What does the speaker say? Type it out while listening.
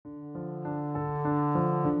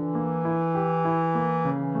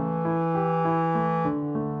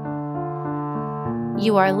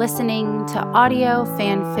You are listening to Audio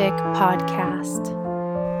Fanfic Podcast.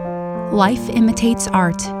 Life Imitates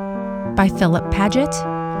Art by Philip Paget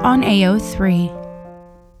on AO3.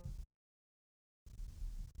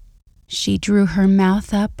 She drew her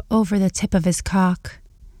mouth up over the tip of his cock,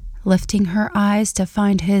 lifting her eyes to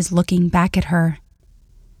find his looking back at her.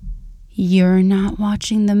 "You're not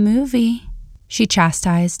watching the movie," she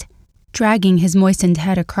chastised, dragging his moistened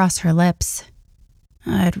head across her lips.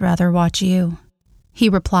 "I'd rather watch you," he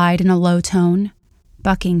replied in a low tone,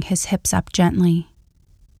 bucking his hips up gently.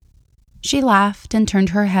 She laughed and turned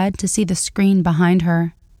her head to see the screen behind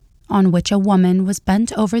her, on which a woman was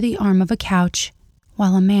bent over the arm of a couch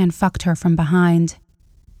while a man fucked her from behind.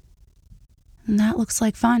 "That looks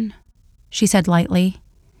like fun," she said lightly,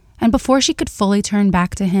 and before she could fully turn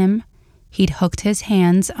back to him, he'd hooked his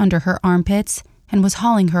hands under her armpits and was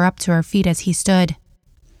hauling her up to her feet as he stood.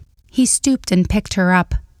 He stooped and picked her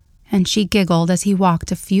up, and she giggled as he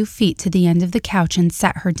walked a few feet to the end of the couch and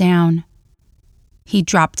set her down. He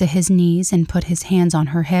dropped to his knees and put his hands on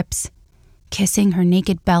her hips, kissing her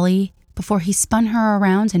naked belly before he spun her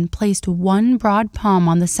around and placed one broad palm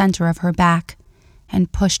on the center of her back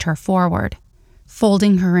and pushed her forward,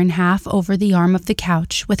 folding her in half over the arm of the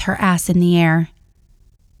couch with her ass in the air.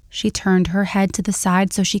 She turned her head to the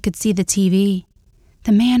side so she could see the TV,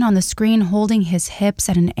 the man on the screen holding his hips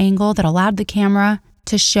at an angle that allowed the camera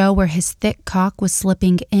to show where his thick cock was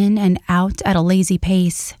slipping in and out at a lazy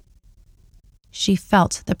pace. She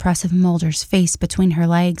felt the press of Mulder's face between her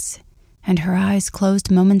legs, and her eyes closed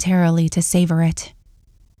momentarily to savor it.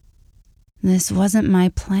 "This wasn't my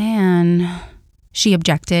plan," she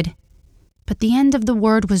objected, but the end of the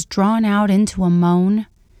word was drawn out into a moan,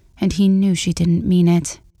 and he knew she didn't mean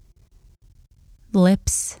it.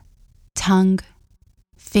 Lips, tongue,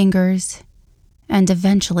 fingers, and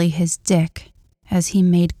eventually his dick as he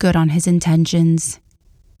made good on his intentions.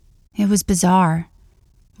 It was bizarre,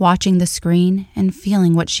 watching the screen and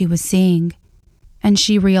feeling what she was seeing, and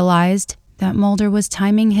she realized that Mulder was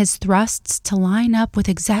timing his thrusts to line up with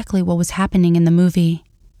exactly what was happening in the movie.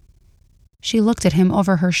 She looked at him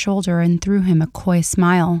over her shoulder and threw him a coy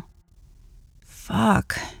smile.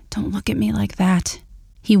 "Fuck, don't look at me like that,"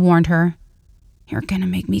 he warned her. "You're gonna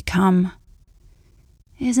make me come."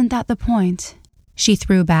 "Isn't that the point?" she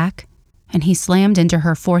threw back, and he slammed into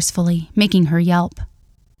her forcefully, making her yelp.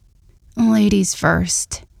 "Ladies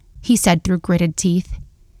first," he said through gritted teeth.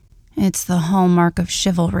 "It's the hallmark of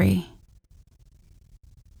chivalry."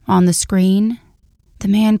 On the screen, the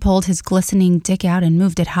man pulled his glistening dick out and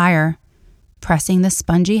moved it higher, pressing the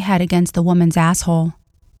spongy head against the woman's asshole.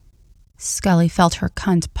 Scully felt her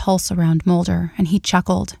cunt pulse around Mulder, and he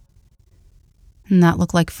chuckled. "And that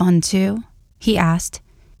looked like fun too?" he asked,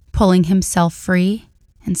 pulling himself free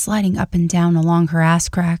and sliding up and down along her ass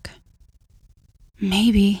crack.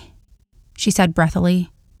 "Maybe," she said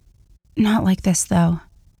breathily. "Not like this, though."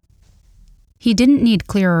 He didn't need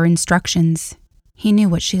clearer instructions. He knew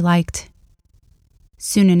what she liked.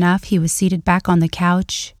 Soon enough, he was seated back on the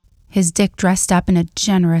couch, his dick dressed up in a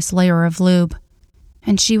generous layer of lube,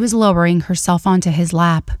 and she was lowering herself onto his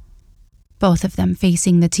lap, both of them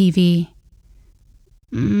facing the TV.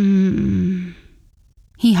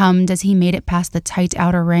 He hummed as he made it past the tight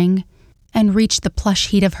outer ring and reached the plush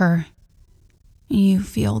heat of her. "You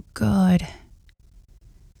feel good."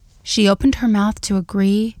 She opened her mouth to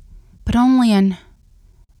agree, but only an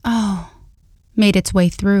 "oh" made its way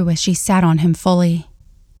through as she sat on him fully.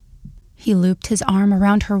 He looped his arm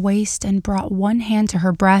around her waist and brought one hand to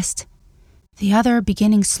her breast, the other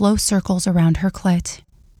beginning slow circles around her clit.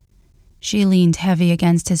 She leaned heavy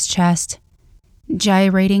against his chest,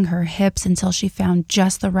 gyrating her hips until she found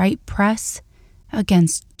just the right press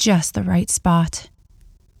against just the right spot.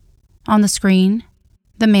 On the screen,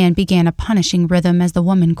 the man began a punishing rhythm as the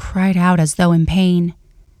woman cried out as though in pain.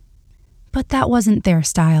 But that wasn't their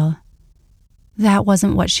style. That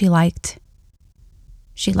wasn't what she liked.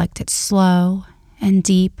 She liked it slow and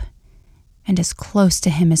deep and as close to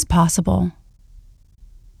him as possible.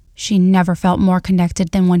 She never felt more connected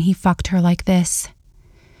than when he fucked her like this.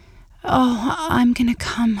 "Oh, I'm gonna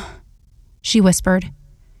come," she whispered,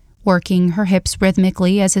 working her hips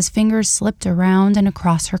rhythmically as his fingers slipped around and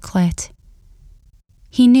across her clit.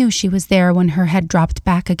 He knew she was there when her head dropped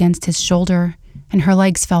back against his shoulder and her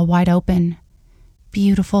legs fell wide open,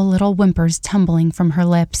 beautiful little whimpers tumbling from her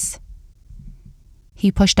lips.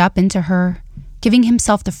 He pushed up into her, giving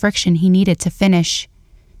himself the friction he needed to finish,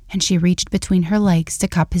 and she reached between her legs to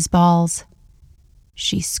cup his balls.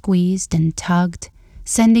 She squeezed and tugged,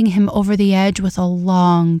 sending him over the edge with a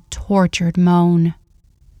long, tortured moan.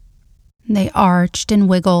 They arched and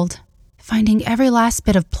wiggled, finding every last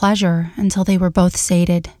bit of pleasure until they were both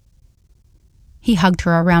sated. He hugged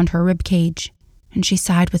her around her ribcage, and she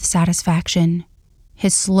sighed with satisfaction,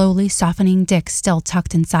 his slowly softening dick still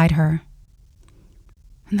tucked inside her.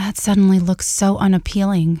 "That suddenly looks so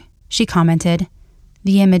unappealing," she commented,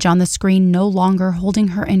 the image on the screen no longer holding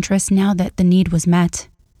her interest now that the need was met.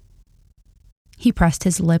 He pressed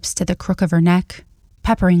his lips to the crook of her neck,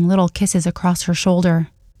 peppering little kisses across her shoulder.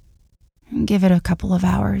 "Give it a couple of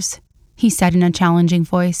hours," he said in a challenging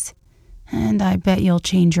voice, "and I bet you'll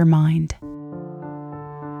change your mind."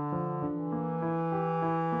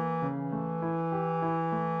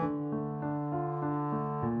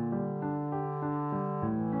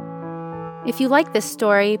 If you like this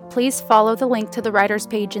story, please follow the link to the writer's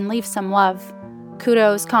page and leave some love.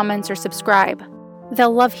 Kudos, comments, or subscribe.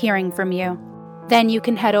 They'll love hearing from you. Then you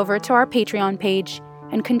can head over to our Patreon page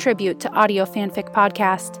and contribute to Audio Fanfic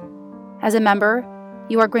Podcast. As a member,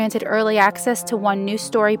 you are granted early access to one new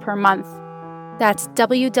story per month. That's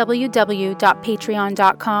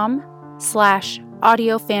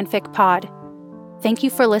www.patreon.com/audiofanficpod. Thank you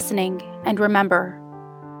for listening, and remember,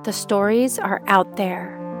 the stories are out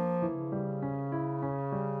there.